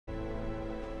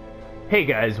Hey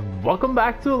guys, welcome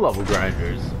back to the Level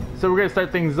Grinders. So we're gonna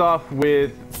start things off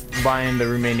with buying the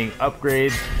remaining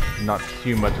upgrades. Not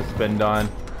too much to spend on.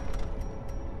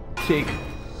 Take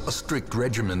a strict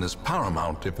regimen is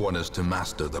paramount if one is to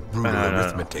master the brutal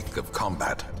arithmetic of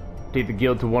combat. Take the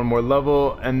guild to one more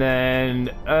level, and then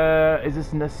is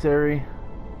this necessary?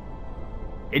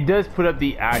 It does put up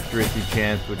the accuracy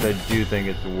chance, which I do think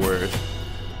it's worth.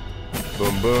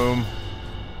 Boom boom.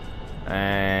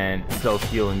 And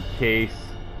self-heal in case.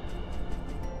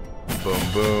 Boom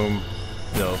boom.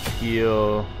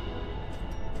 Self-heal.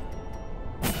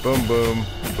 Boom boom.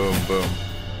 Boom boom.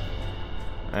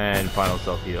 And final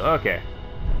self-heal. Okay.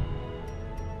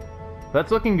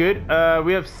 That's looking good.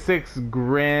 We have 6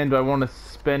 grand. Do I want to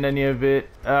spend any of it?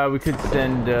 We could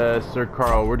send Sir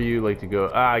Carl. Where do you like to go?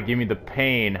 Give me the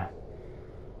pain.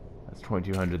 That's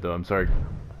 2200 though. I'm sorry,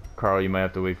 Carl. You might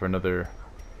have to wait for another.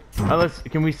 Unless,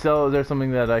 can we sell? Is there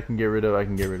something that I can get rid of? I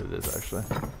can get rid of this actually.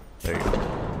 There you go.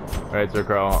 Alright, Sir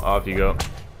Carl, off you go.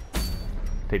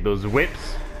 Take those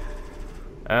whips.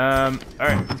 Alright,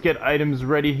 let's get items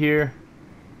ready here.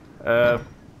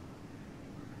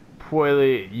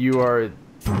 Poily, you are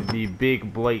the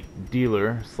big blight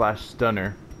dealer /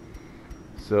 stunner.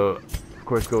 So, of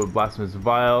course, go with Blasphemous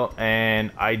Vial.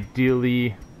 And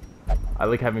ideally, I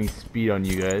like having speed on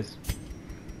you guys.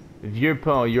 If you're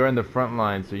Paul, you're on the front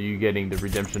line, so you're getting the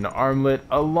Redemption Armlet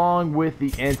along with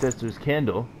the Ancestor's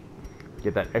Candle.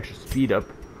 Get that extra speed up.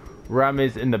 Ram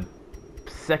is in the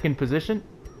 2nd position.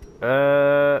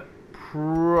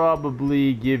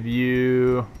 Probably give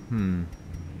you...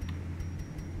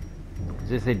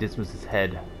 Just say Dismas's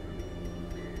Head.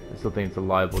 I still think it's a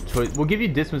liable choice. We'll give you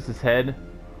Dismas's Head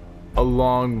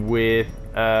along with...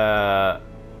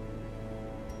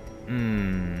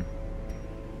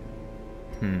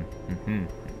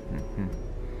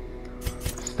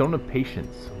 Stone of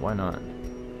Patience, why not?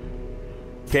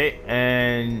 Okay,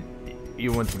 and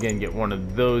you once again get one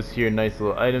of those here, nice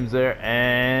little items there,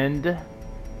 and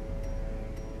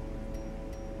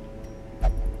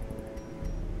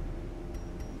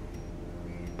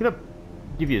gonna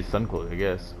give you a sun cloak, I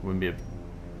guess. Wouldn't be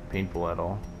painful at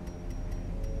all.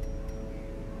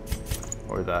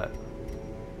 Or that.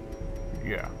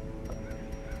 Yeah.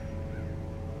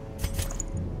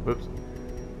 Whoops.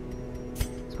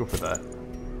 Let's go for that.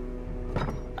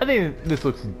 I think this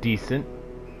looks decent.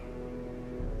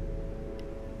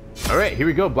 Alright, here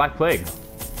we go. Black Plague.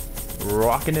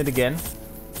 Rocking it again.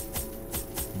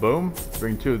 Boom.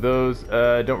 Bring 2 of those.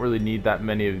 Don't really need that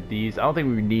many of these. I don't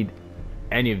think we need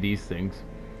any of these things.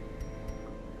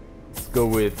 Let's go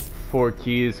with 4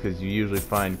 keys because you usually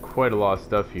find quite a lot of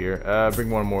stuff here.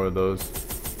 Bring 1 more of those.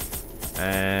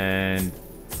 And...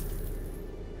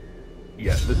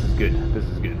 yeah, this is good. This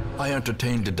is good. I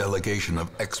entertained a delegation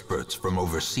of experts from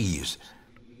overseas,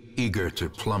 eager to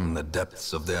plumb the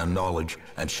depths of their knowledge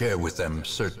and share with them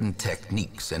certain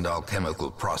techniques and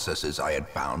alchemical processes I had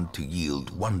found to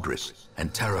yield wondrous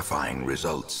and terrifying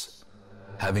results.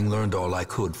 Having learned all I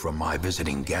could from my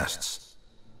visiting guests,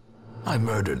 I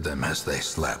murdered them as they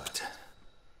slept.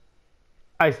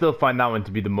 I still find that one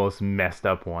to be the most messed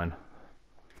up one.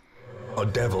 A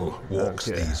devil walks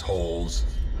these halls.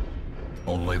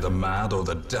 Only the mad or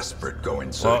the desperate go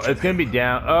in search. Well, it's gonna be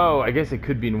down. Oh, I guess it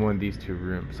could be in one of these 2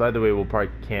 rooms. So either way, we'll probably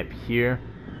camp here.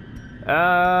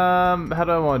 How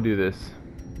do I want to do this?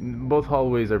 Both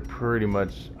hallways are pretty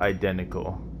much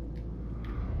identical.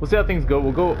 We'll see how things go.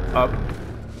 We'll go up.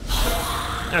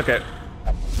 Okay.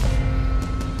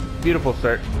 Beautiful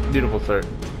start. Beautiful start.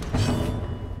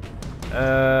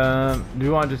 Do we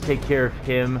want to just take care of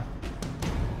him?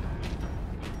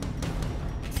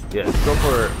 Yeah, let's go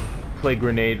for Plague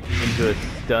Grenade into a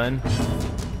stun.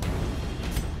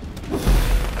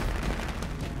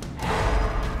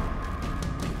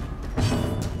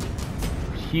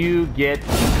 Q get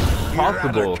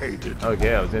possible.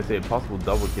 Okay, I was gonna say a possible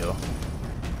double kill.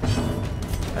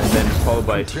 And then followed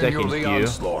by a 2nd Q.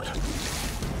 Onslaught.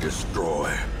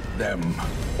 Destroy them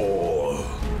all.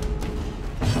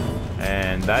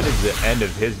 And that is the end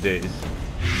of his days.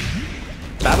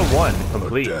 Battle 1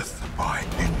 complete. Death by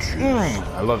inches.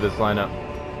 I love this lineup.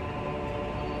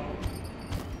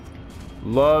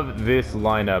 Love this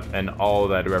lineup and all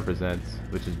that it represents,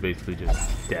 which is basically just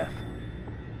death.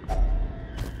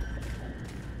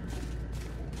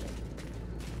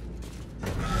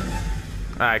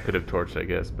 I could have torched, I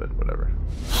guess, but whatever.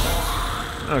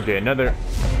 Okay, another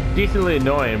decently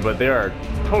annoying, but they are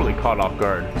totally caught off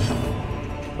guard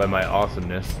by my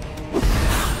awesomeness.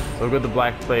 So we'll go to the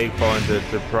Black Plague, fall into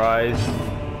surprise.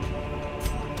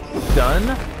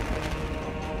 Stun.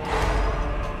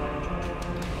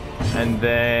 And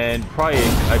then probably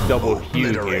a double Q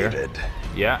here. Obliterated.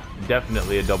 Yeah,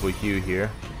 definitely a double Q here.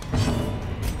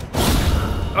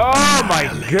 Oh my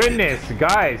goodness,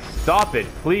 guys, stop it,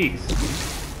 please.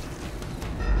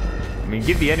 I mean,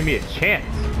 give the enemy a chance.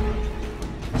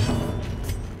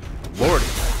 Lord.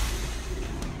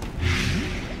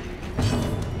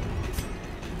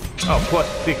 Oh, plus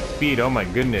 6 speed, oh my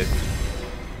goodness.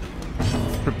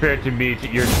 Prepare to meet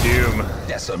your doom.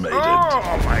 Decimated.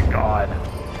 Oh my god.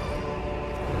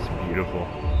 That's beautiful.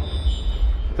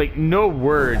 It's like no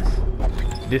words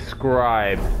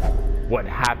describe what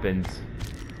happens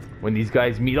when these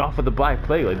guys meet off with the Black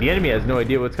Plague. Like, the enemy has no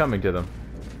idea what's coming to them.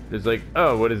 There's like,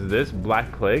 oh, what is this?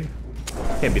 Black Plague?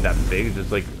 Can't be that big. It's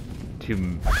just like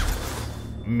 2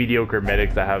 mediocre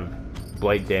medics that have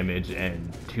blight damage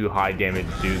and 2 high damage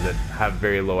dudes that have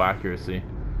very low accuracy.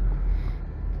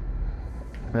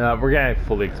 We're gonna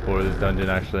fully explore this dungeon,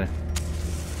 actually.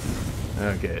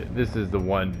 Okay, this is the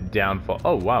one downfall.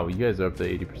 Oh, wow, you guys are up to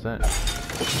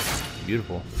 80%.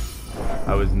 Beautiful.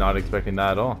 I was not expecting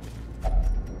that at all.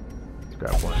 Let's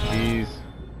grab one of these.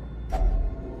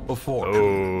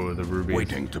 Oh, the rubies.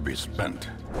 Waiting to be spent.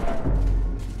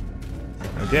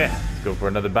 Okay, let's go for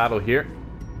another battle here.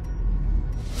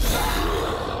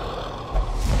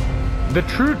 The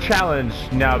true challenge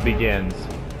now begins.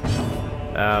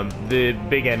 The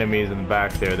big enemies in the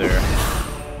back there.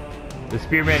 The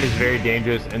spearman is very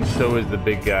dangerous, and so is the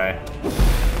big guy.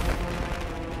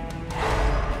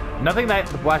 Nothing that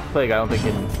the Black Plague, I don't think,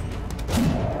 can...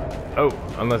 Oh,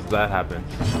 unless that happens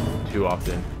too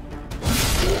often.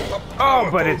 Oh,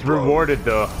 but it's rewarded,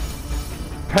 though.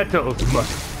 Petals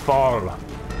must fall.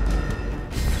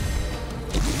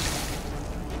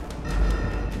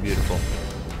 Beautiful.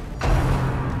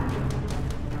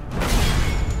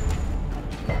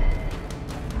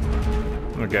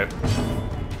 Okay.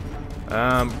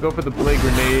 Go for the plague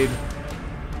grenade.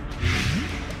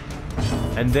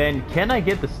 And then, can I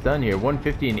get the stun here?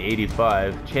 150 and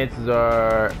 85. Chances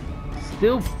are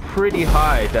still pretty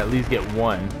high to at least get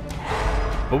 1.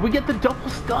 But we get the double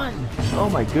stun. Oh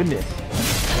my goodness.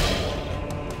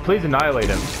 Please annihilate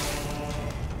him.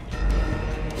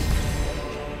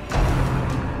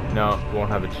 No, won't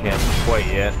have a chance quite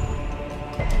yet.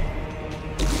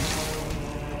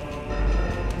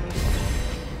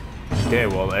 Okay,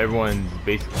 well, everyone's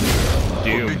basically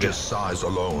doomed. Prodigious size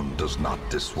alone does not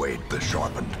dissuade the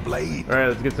sharpened blade. Alright,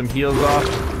 let's get some heals off.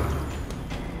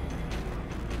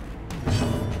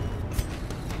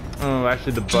 Oh,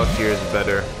 actually the buff here is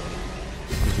better.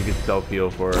 Because you can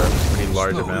self-heal for a pretty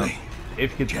large amount.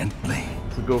 If you could Gently.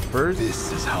 to go first.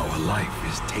 This is how a life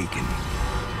is taken.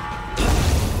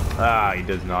 Ah, he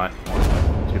does not.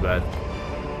 Too bad.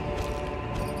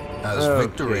 As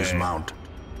victories mount,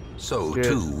 so Get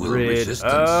too will rid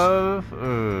resistance. of...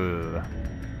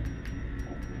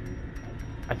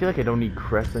 I feel like I don't need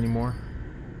crest anymore.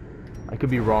 I could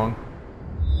be wrong.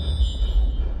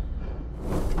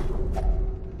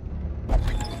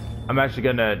 I'm actually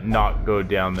gonna not go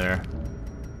down there.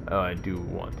 Oh, I do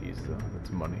want these though. That's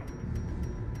money.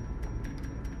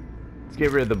 Let's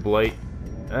get rid of the blight.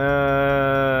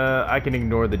 I can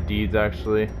ignore the deeds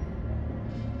actually.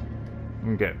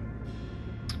 Okay.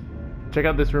 Check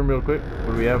out this room real quick.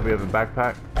 What do we have? We have a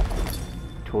backpack.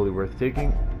 Totally worth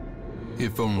taking.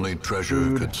 If only treasure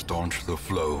Food. could staunch the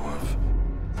flow of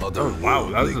Oh, wow,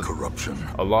 that was otherworldly corruption.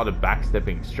 A lot of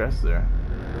backstepping stress there.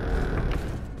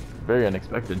 Very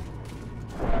unexpected.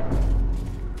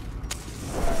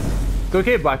 It's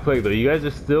okay, Black Plague, though. You guys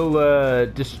are still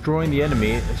destroying the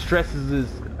enemy. Stress is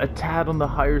a tad on the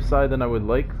higher side than I would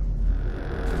like.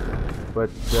 But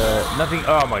nothing...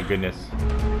 Oh, my goodness.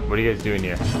 What are you guys doing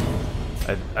here?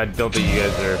 I don't think you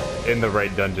guys are in the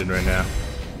right dungeon right now.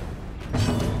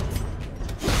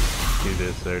 Do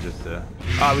this, or just...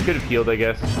 Ah, we could have healed, I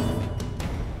guess.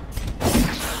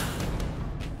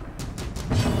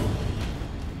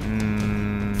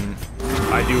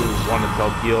 I do want to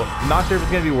self-heal. Not sure if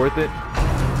it's going to be worth it.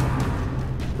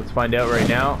 Let's find out right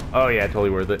now. Oh yeah, totally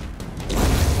worth it.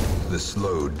 The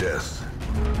slow death.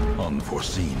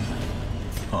 Unforeseen.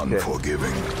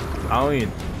 Unforgiving. I don't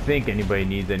even think anybody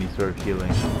needs any sort of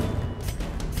healing.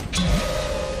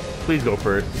 Please go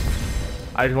first.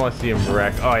 I just want to see him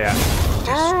wreck. Oh yeah.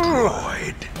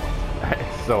 Destroyed.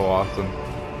 It's so awesome.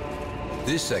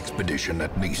 This expedition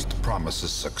at least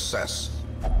promises success.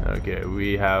 Okay,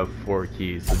 we have 4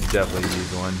 keys, so definitely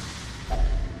use one.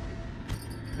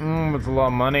 That's a lot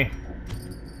of money.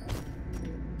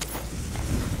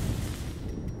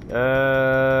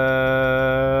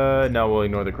 No, we'll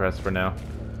ignore the crest for now.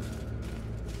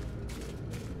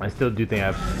 I still do think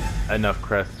I have enough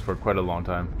crests for quite a long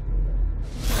time.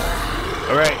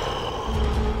 Alright,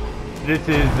 This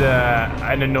is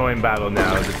an annoying battle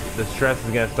now. The stress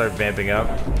is gonna start vamping up.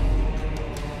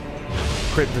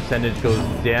 Crit percentage goes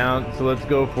down, so let's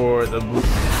go for the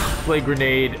flay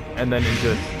grenade and then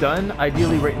into a stun.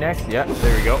 Ideally right next. Yeah,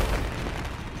 there we go.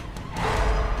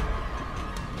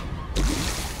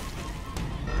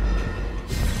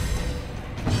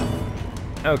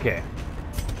 Okay.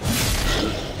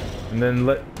 And then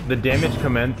let the damage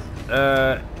commence.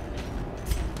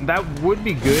 That would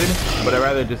be good, but I'd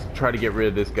rather just try to get rid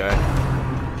of this guy.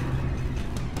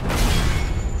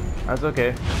 That's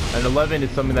okay. An 11 is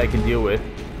something that I can deal with.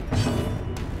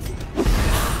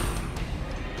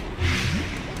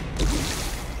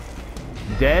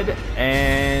 Dead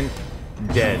and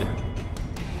dead.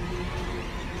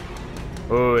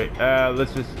 Oh wait,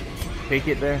 let's just take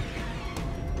it there.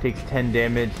 Takes 10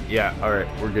 damage. Yeah, alright,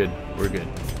 we're good. We're good.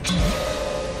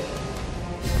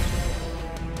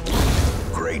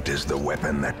 Great is the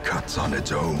weapon that cuts on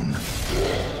its own.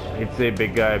 I'd say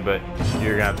big guy, but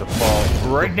you're gonna have to fall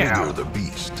right now. The bigger the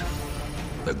beast,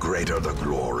 the greater the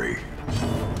glory.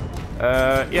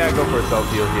 Yeah, go for a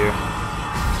self-heal here.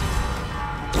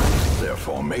 Their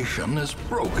formation is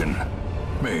broken.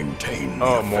 Maintain the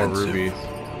Oh, more offensive. rubies.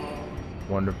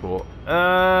 Wonderful.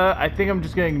 I think I'm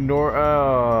just gonna ignore,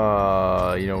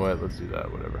 you know what, let's do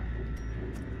that, whatever.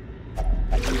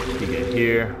 You get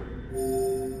here.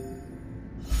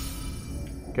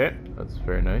 Okay, that's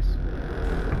very nice.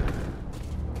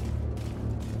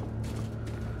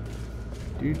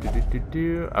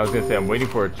 I was gonna say, I'm waiting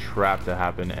for a trap to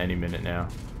happen any minute now.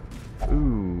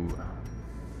 Ooh.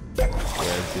 Yeah,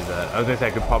 let's do that. I was gonna say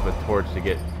I could pop a torch to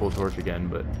get full torch again,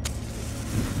 but...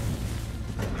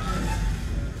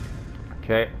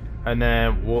 Okay, and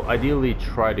then we'll ideally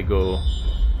try to go...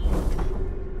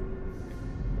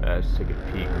 let's take a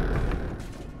peek.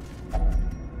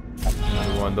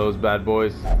 One of those bad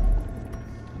boys.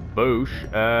 Boosh.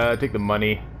 Take the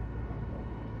money.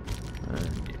 And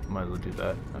yeah, might as well do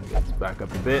that. I guess back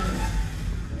up a bit.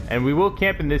 And we will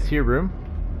camp in this here room.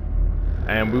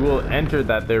 And we will enter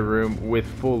that there room with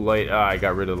full light. Ah, I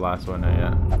got rid of the last one.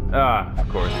 Yeah. Ah, of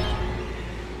course.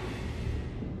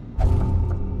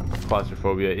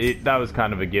 Claustrophobia. That was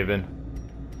kind of a given.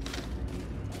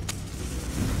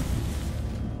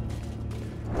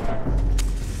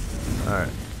 Alright.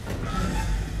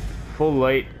 Full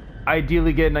light.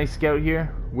 Ideally get a nice scout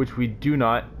here, which we do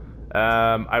not.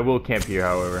 I will camp here,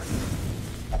 however.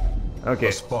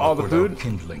 Okay, all the food.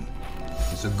 Kindling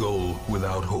is a goal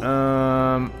without hope.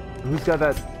 Who's got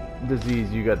that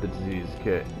disease? You got the disease.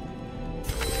 Okay.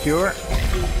 Cure.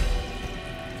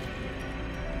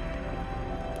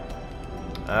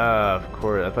 Of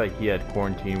course. I thought he had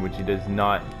quarantine, which he does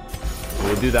not.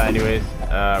 We'll do that anyways.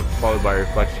 Followed by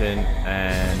reflection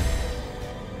and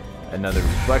another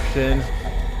reflection.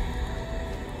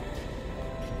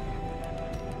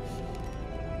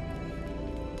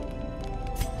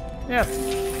 Yeah.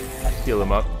 Heal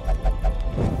him up.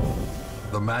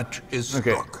 The match is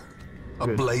Okay. struck. A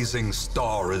Good. blazing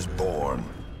star is born.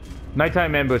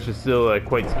 Nighttime ambush is still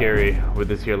quite scary with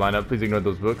this here lineup. Please ignore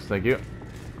those books. Thank you.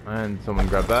 And someone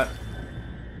grab that.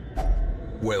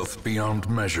 Wealth beyond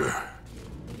measure.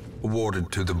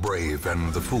 Awarded to the brave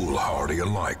and the foolhardy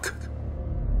alike.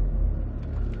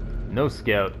 No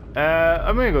scout.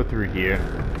 I'm gonna go through here.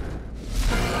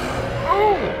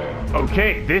 Oh!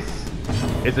 Okay, this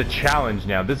is a challenge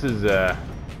now. This is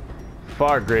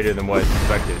far greater than what I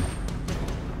expected.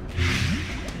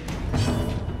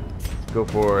 Let's go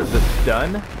for the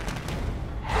stun.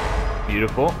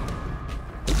 Beautiful.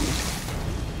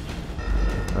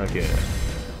 Okay.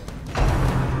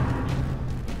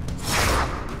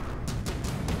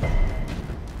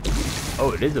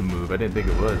 Oh, it is a move. I didn't think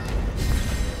it was.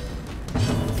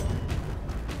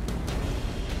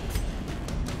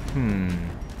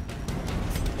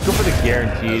 Go for the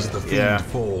guaranteed. As the fiend Yeah.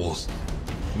 falls,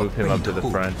 Move him up to the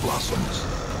hope front. blossoms.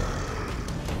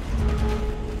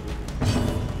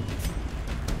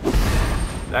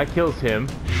 That kills him.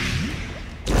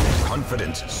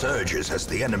 Confidence surges as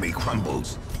the enemy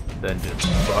crumbles. Then just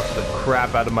fuck the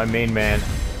crap out of my main man.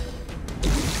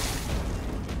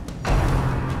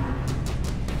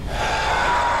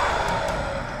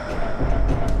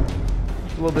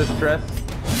 A little bit of stress.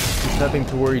 Nothing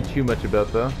to worry too much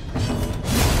about though.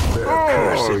 Their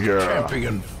cursed yeah.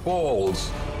 champion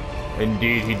falls.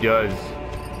 Indeed he does.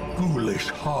 Ghoulish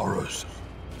horrors.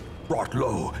 Brought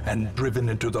low and driven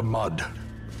into the mud.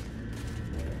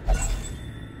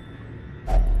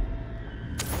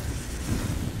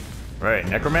 Right,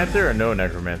 Necromancer or no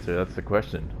Necromancer? That's the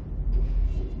question.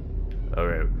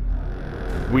 Alright.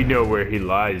 We know where he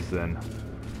lies then.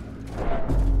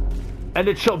 And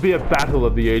it shall be a battle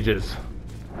of the ages.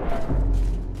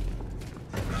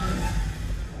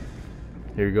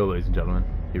 Here we go, ladies and gentlemen.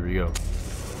 Here we go.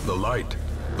 The light,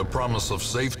 the promise of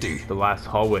safety. The last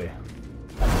hallway.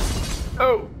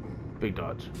 Oh! Big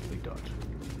dodge. Big dodge.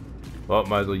 Well,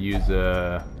 might as well use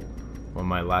one of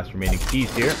my last remaining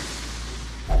keys here.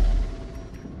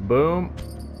 Boom.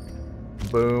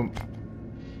 Boom.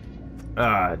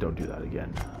 Ah, don't do that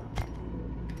again.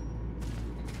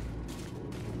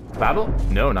 Battle?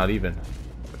 No, not even.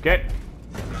 Okay.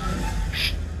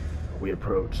 Shh. We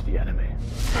approach the enemy.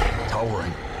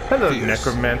 Towering. Hello, Fierce,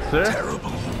 Necromancer.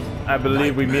 Terrible. I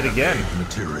believe we meet again.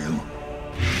 Material.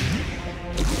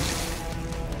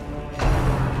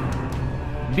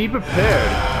 Be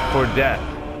prepared for death.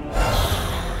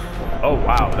 Oh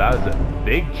wow, that was a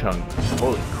big chunk.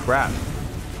 Holy crap.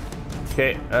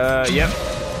 Okay, yep.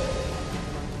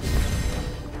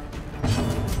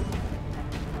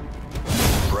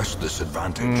 Press this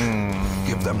advantage.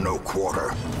 Give them no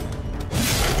quarter.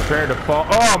 Prepare to fall.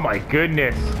 Oh my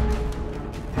goodness.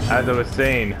 As I was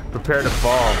saying, prepare to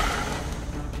fall.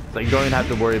 It's like you don't even have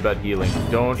to worry about healing.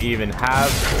 Don't even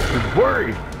have to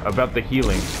worry about the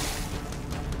healing.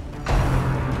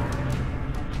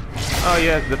 Oh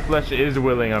yes, the flesh is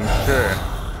willing, I'm sure.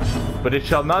 But it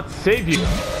shall not save you.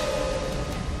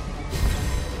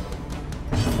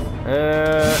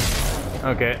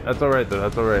 Okay, that's alright though,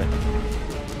 that's alright.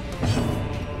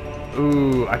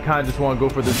 Ooh, I kinda just wanna go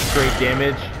for the straight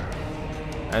damage.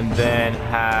 And then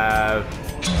have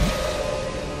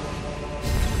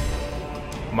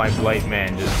my Blight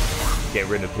Man just get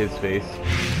rid of his face.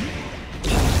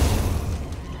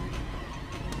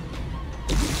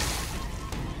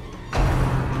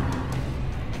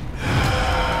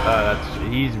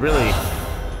 He's really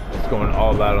just going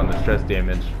all out on the stress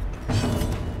damage.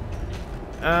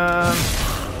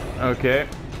 Okay.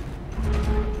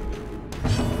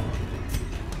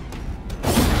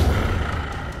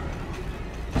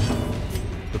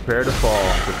 Prepare to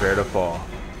fall, prepare to fall.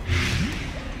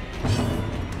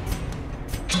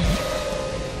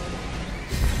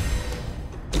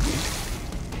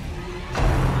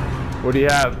 What do you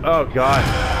have? Oh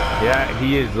god. Yeah,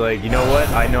 he is like, you know what?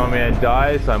 I know I'm gonna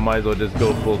die, so I might as well just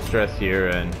go full stress here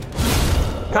and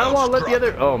kind of want to let the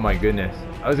other. Oh my goodness!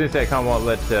 I was gonna say I kind of want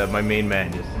to let my main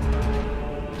man just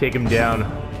take him down.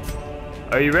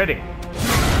 Are you ready?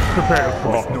 Prepare to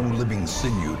fall. With no living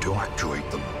sinew to actuate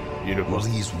them. Beautiful. Will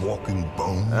these walking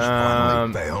bones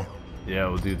finally fail? Yeah,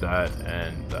 we'll do that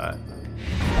and that.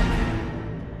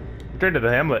 Return to the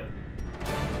hamlet.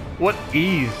 What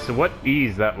ease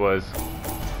that was.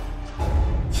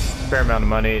 Fair amount of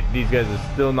money. These guys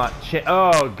are still not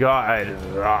oh god.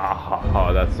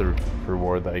 Oh, that's the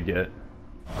reward that I get.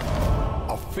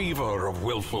 A fever of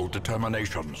willful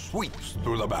determination sweeps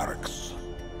through the barracks.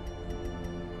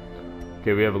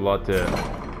 Okay, we have a lot to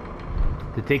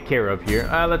take care of here.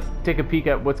 Let's take a peek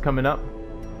at what's coming up.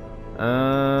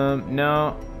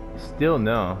 No. Still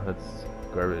no. That's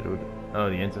garbage. Oh,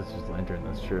 the Ancestor's Lantern,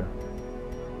 that's true.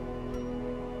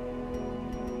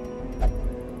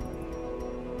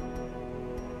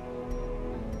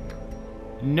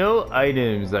 No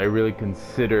items I really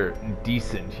consider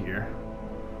decent here.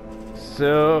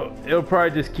 So it'll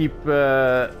probably just keep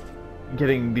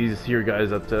getting these here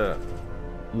guys up to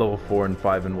level 4 and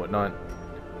 5 and whatnot.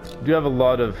 Do have a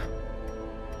lot of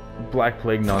Black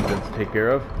Plague nonsense to take care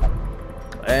of.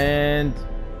 And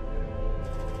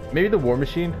maybe the War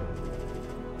Machine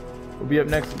will be up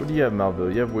next. What do you have,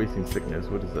 Malville? You have Wasting Sickness.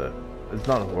 What is that? It's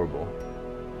not horrible.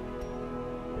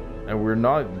 And we're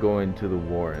not going to the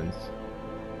Warrens.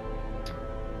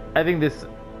 I think this,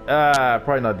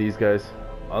 probably not these guys.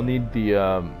 I'll need the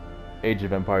Age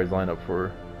of Empires lineup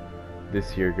for this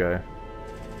here guy.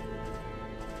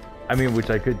 I mean, which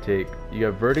I could take. You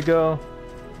got Vertigo,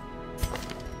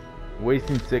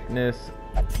 Wasting Sickness.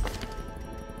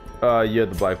 You have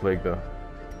the Black Plague though.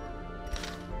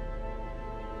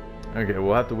 Okay,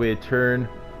 we'll have to wait a turn.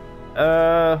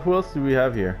 Who else do we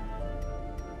have here?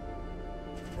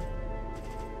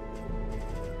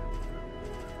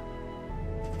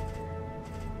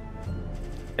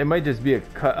 It might just be a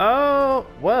cut. Oh,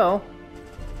 well.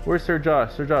 Where's Sir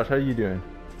Josh? Sir Josh, how are you doing?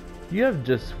 You have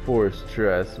just 4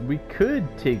 stress. We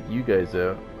could take you guys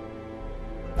out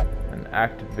and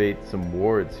activate some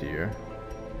wards here.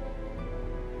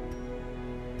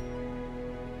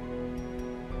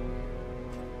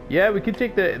 Yeah, we could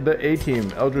take the A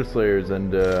team, Eldritch Slayers,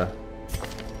 and oh,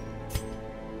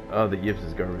 the Yips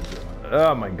is garbage.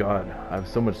 Oh my god, I have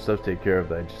so much stuff to take care of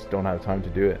that I just don't have time to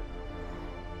do it.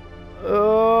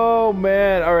 Oh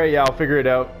man, alright, yeah, I'll figure it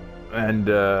out. And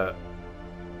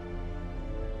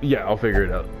Yeah, I'll figure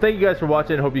it out. Thank you guys for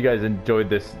watching. Hope you guys enjoyed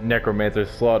this Necromancer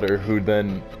slaughter, who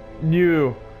then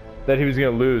knew that he was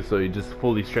going to lose, so he just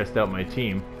fully stressed out my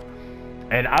team.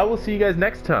 And I will see you guys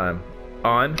next time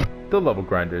on The Level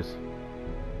Grinders.